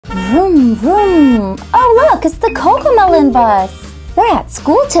Vroom, vroom. Oh, look, it's the Cocomelon bus. We're at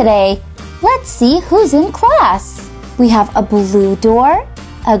school today. Let's see who's in class. We have a blue door,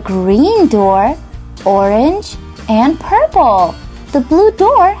 a green door, orange, and purple. The blue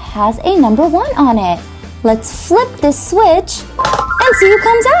door has a number 1 on it. Let's flip this switch and see who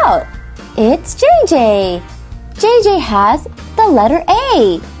comes out. It's JJ. JJ has the letter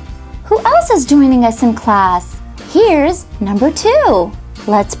A. Who else is joining us in class? Here's number 2.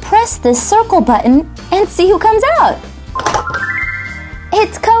 Let's press this circle button and see who comes out.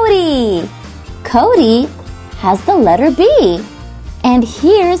 It's Cody. Cody has the letter B. And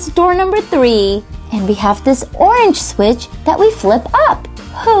here's door number 3. And we have this orange switch that we flip up.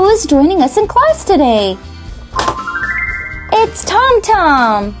 Who is joining us in class today? It's Tom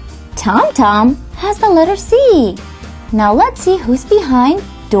Tom. Tom Tom has the letter C. Now let's see who's behind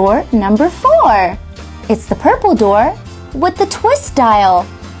door number 4. It's the purple door with the twist dial.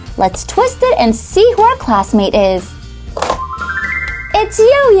 Let's twist it and see who our classmate is. It's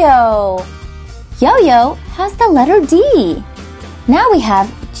Yo-Yo. Yo-Yo has the letter D. Now we have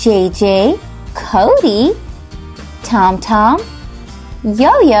JJ, Cody, Tom Tom,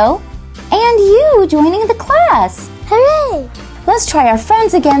 Yo-Yo, and you joining the class. Hooray! Let's try our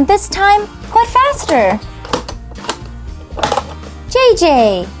friends again, this time quite faster.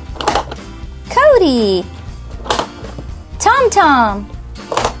 JJ, Cody, Tom Tom,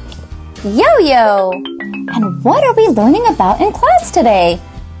 Yo-Yo. And what are we learning about in class today?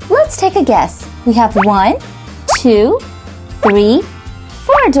 Let's take a guess. We have 1, 2, 3,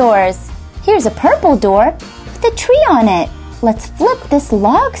 4 doors. Here's a purple door with a tree on it. Let's flip this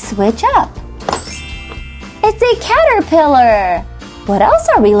log switch up. It's a caterpillar. What else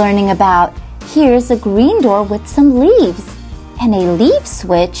are we learning about? Here's a green door with some leaves and a leaf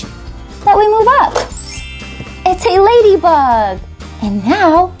switch that we move up. It's a ladybug. And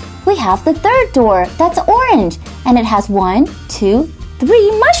now we have the third door that's orange and it has 1, 2,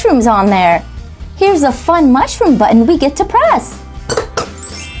 3 mushrooms on there. Here's a fun mushroom button we get to press.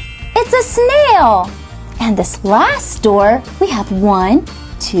 It's a snail. And this last door, we have 1,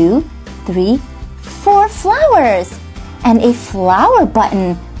 2, 3, 4 flowers and a flower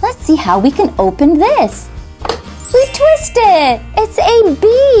button. Let's see how we can open this. We twist it. It's a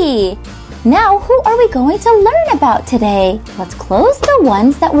bee. Now, who are we going to learn about today? Let's close the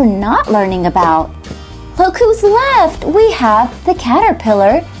ones that we're not learning about. Look who's left. We have the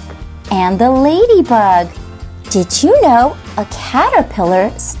caterpillar and the ladybug. Did you know a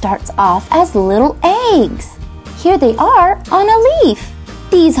caterpillar starts off as little eggs? Here they are on a leaf.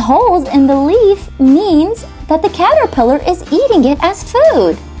 These holes in the leaf means that the caterpillar is eating it as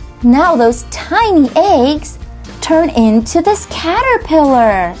food. Now those tiny eggs turn into this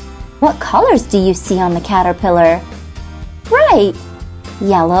caterpillar. What colors do you see on the caterpillar? Right,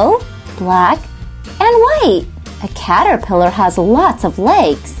 yellow, black, and white. A caterpillar has lots of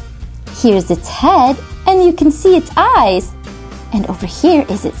legs. Here's its head, and you can see its eyes. And over here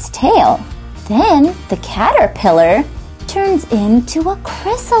is its tail. Then the caterpillar turns into a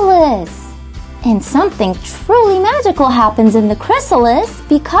chrysalis. And something truly magical happens in the chrysalis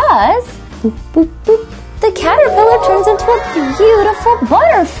because boop, boop, boop, the caterpillar turns into a beautiful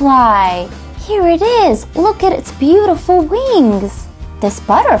butterfly. Here it is. Look at its beautiful wings. This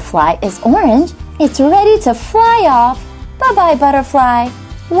butterfly is orange. It's ready to fly off. Bye-bye, butterfly.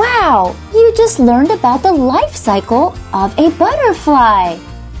 Wow, you just learned about the life cycle of a butterfly.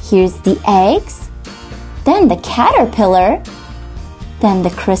 Here's the eggs, then the caterpillar, then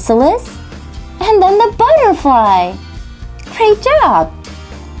the chrysalis, and then the butterfly. Great job!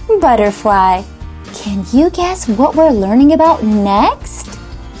 Butterfly. Can you guess what we're learning about next?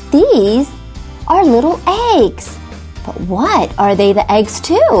 These are little eggs. But what are they the eggs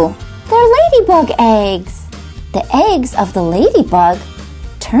to? They're ladybug eggs. The eggs of the ladybug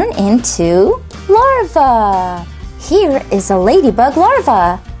turn into larvae. Here is a ladybug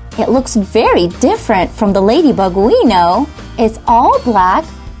larva. It looks very different from the ladybug we know. It's all black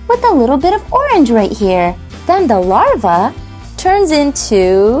with a little bit of orange right here. Then the larva turns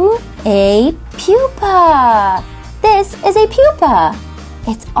into a pupa. This is a pupa.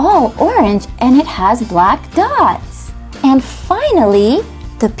 It's all orange and it has black dots. And finally,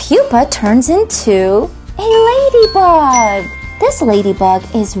 the pupa turns into a ladybug. This ladybug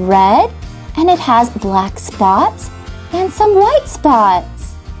is red and it has black spots and some white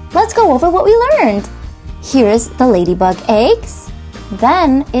spots. Let's go over what we learned. Here's the ladybug eggs.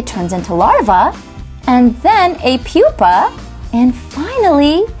 Then it turns into larva and then a pupa and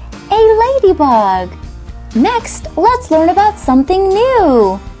finally a ladybug. Next, let's learn about something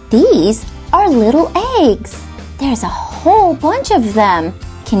new. These are little eggs. There's a whole bunch of them.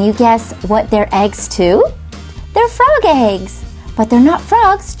 Can you guess what they're eggs to? They're frog eggs, but they're not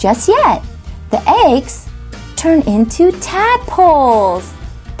frogs just yet. The eggs turn into tadpoles.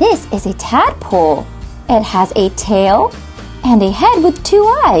 This is a tadpole. It has a tail and a head with 2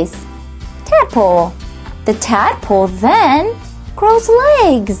 eyes. Tadpole. The tadpole then grows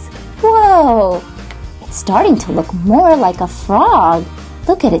legs. Whoa! It's starting to look more like a frog.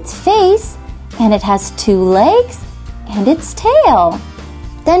 Look at its face, and it has 2 legs and its tail.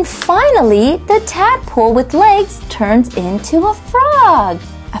 Then finally, the tadpole with legs turns into a frog.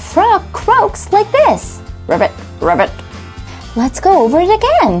 A frog croaks like this. Ribbit, ribbit. Let's go over it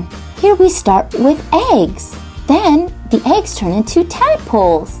again. Here we start with eggs. Then the eggs turn into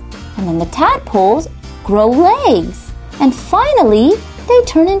tadpoles. And then the tadpoles grow legs. And finally, they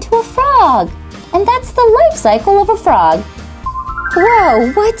turn into a frog. And that's the life cycle of a frog.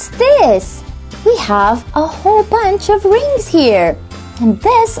 Whoa, what's this? We have a whole bunch of rings here. And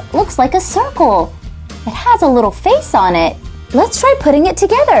this looks like a circle. It has a little face on it. Let's try putting it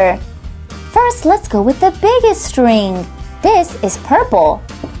together. First, let's go with the biggest ring. This is purple.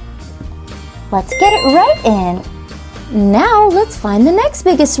 Let's get it right in. Now let's find the next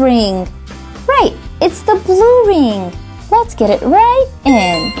biggest ring. Right, it's the blue ring. Let's get it right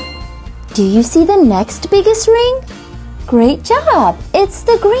in. Do you see the next biggest ring? Great job! It's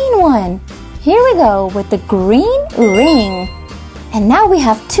the green one. Here we go with the green ring. And now we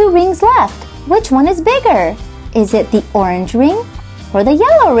have 2 rings left. Which one is bigger? Is it the orange ring or the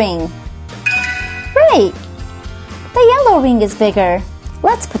yellow ring? Right! The yellow ring is bigger.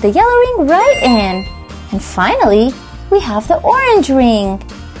 Let's put the yellow ring right in. And finally, we have the orange ring.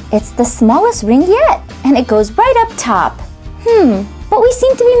 It's the smallest ring yet, and it goes right up top. But we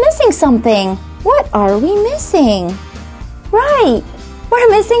seem to be missing something. What are we missing? Right! We're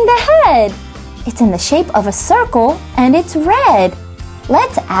missing the head. It's in the shape of a circle, and it's red.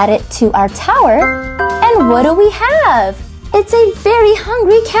 Let's add it to our tower. And what do we have? It's a very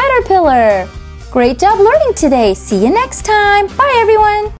hungry caterpillar. Great job learning today. See you next time. Bye, everyone.